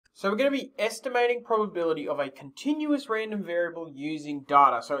So we're going to be estimating probability of a continuous random variable using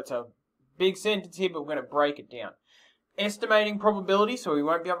data. So it's a big sentence here, but we're going to break it down. Estimating probability, so we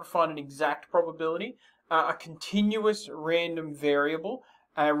won't be able to find an exact probability. A continuous random variable,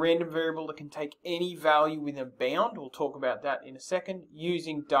 a random variable that can take any value within a bound. We'll talk about that in a second.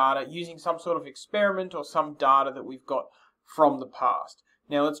 Using data, using some sort of experiment or some data that we've got from the past.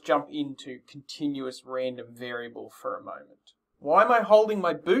 Now let's jump into continuous random variable for a moment. Why am I holding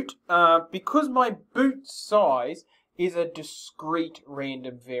my boot? Because my boot size is a discrete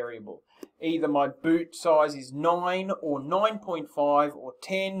random variable. Either my boot size is 9 or 9.5 or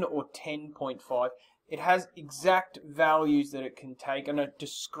 10 or 10.5. It has exact values that it can take and a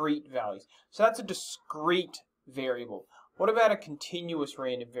discrete values. So that's a discrete variable. What about a continuous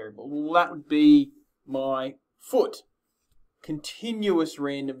random variable? Well, that would be my foot. Continuous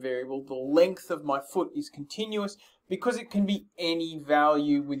random variable. The length of my foot is continuous because it can be any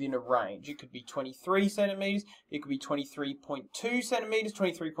value within a range. It could be 23 centimeters, it could be 23.2 centimeters,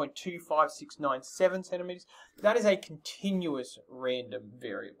 23.25697 centimeters. That is a continuous random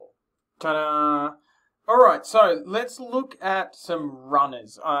variable. Ta-da! Alright, so let's look at some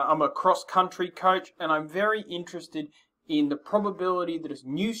runners. I'm a cross-country coach and I'm very interested in the probability that a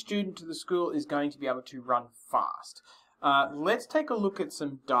new student to the school is going to be able to run fast. Let's take a look at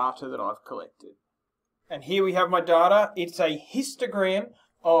some data that I've collected. And here we have my data. It's a histogram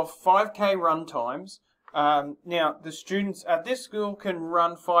of 5K run times. Now, the students at this school can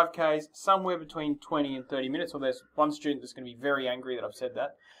run 5Ks somewhere between 20 and 30 minutes, or there's one student that's going to be very angry that I've said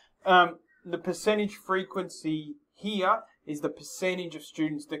that. The percentage frequency here is the percentage of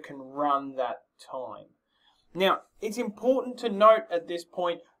students that can run that time. Now, it's important to note at this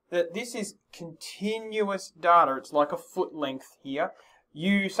point that this is continuous data. It's like a foot length here.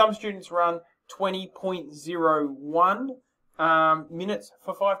 Some students run 20.01 minutes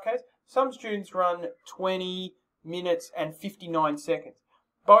for 5Ks. Some students run 20 minutes and 59 seconds.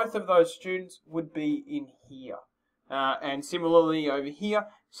 Both of those students would be in here. And similarly over here,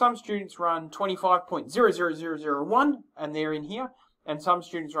 some students run 25.00001 and they're in here. And some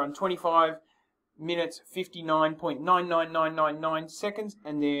students run 25 minutes 59.99999 seconds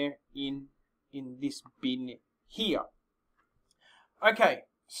and they're in this bin here. Okay.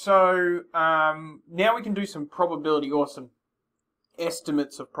 So now we can do some probability or some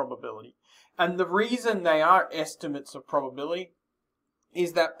estimates of probability. And the reason they are estimates of probability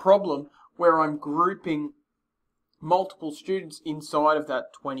is that problem where I'm grouping multiple students inside of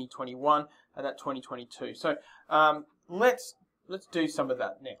that 2021 and that 2022. So let's do some of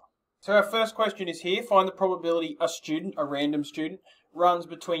that now. So our first question is here. Find the probability a student, a random student, runs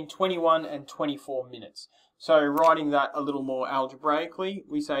between 21 and 24 minutes. So writing that a little more algebraically,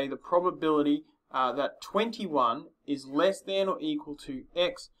 we say the probability that 21 is less than or equal to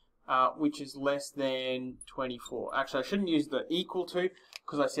x, which is less than 24. Actually, I shouldn't use the equal to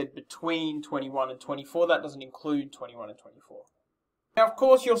because I said between 21 and 24. That doesn't include 21 and 24. Now, of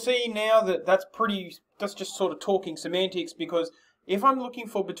course, you'll see now that that's just sort of talking semantics, because if I'm looking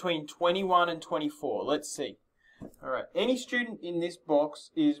for between 21 and 24, let's see. All right, any student in this box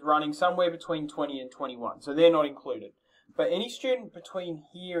is running somewhere between 20 and 21, so they're not included. But any student between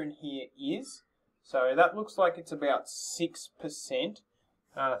here and here is, so that looks like it's about 6%,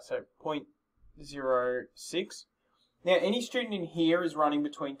 so 0.06. Now, any student in here is running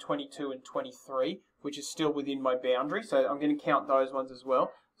between 22 and 23, which is still within my boundary, so I'm going to count those ones as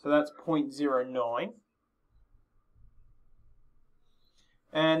well. So that's 0.09.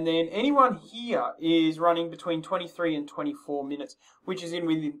 And then anyone here is running between 23 and 24 minutes, which is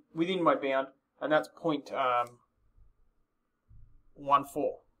within my bound, and that's 0.14.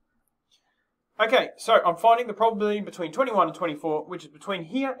 Okay, so I'm finding the probability between 21 and 24, which is between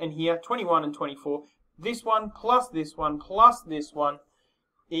here and here, 21 and 24. This one plus this one plus this one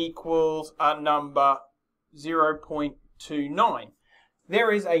equals a number 0.29.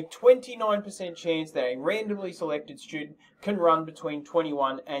 There is a 29% chance that a randomly selected student can run between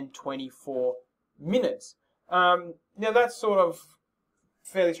 21 and 24 minutes. Now that's sort of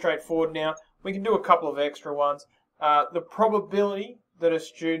fairly straightforward now. We can do a couple of extra ones. The probability that a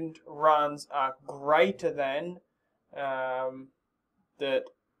student runs greater than, that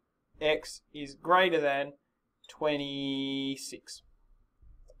x is greater than 26.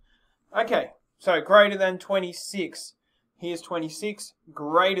 Okay, so greater than 26. Here's 26,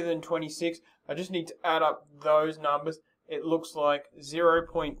 greater than 26. I just need to add up those numbers. It looks like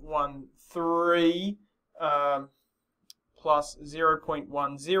 0.13 plus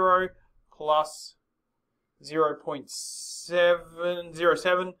 0.10 plus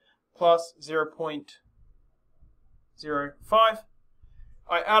 0.707 plus 0.05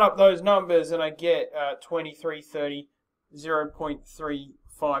 I add up those numbers and I get 23, 30,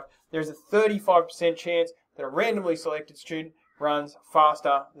 0.35. There's a 35% chance that a randomly selected student runs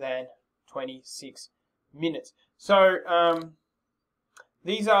faster than 26 minutes. So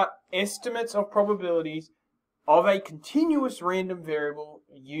these are estimates of probabilities of a continuous random variable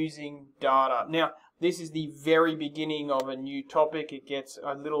using data. Now, this is the very beginning of a new topic. It gets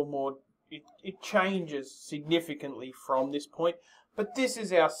a little more, it changes significantly from this point, but this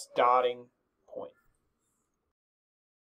is our starting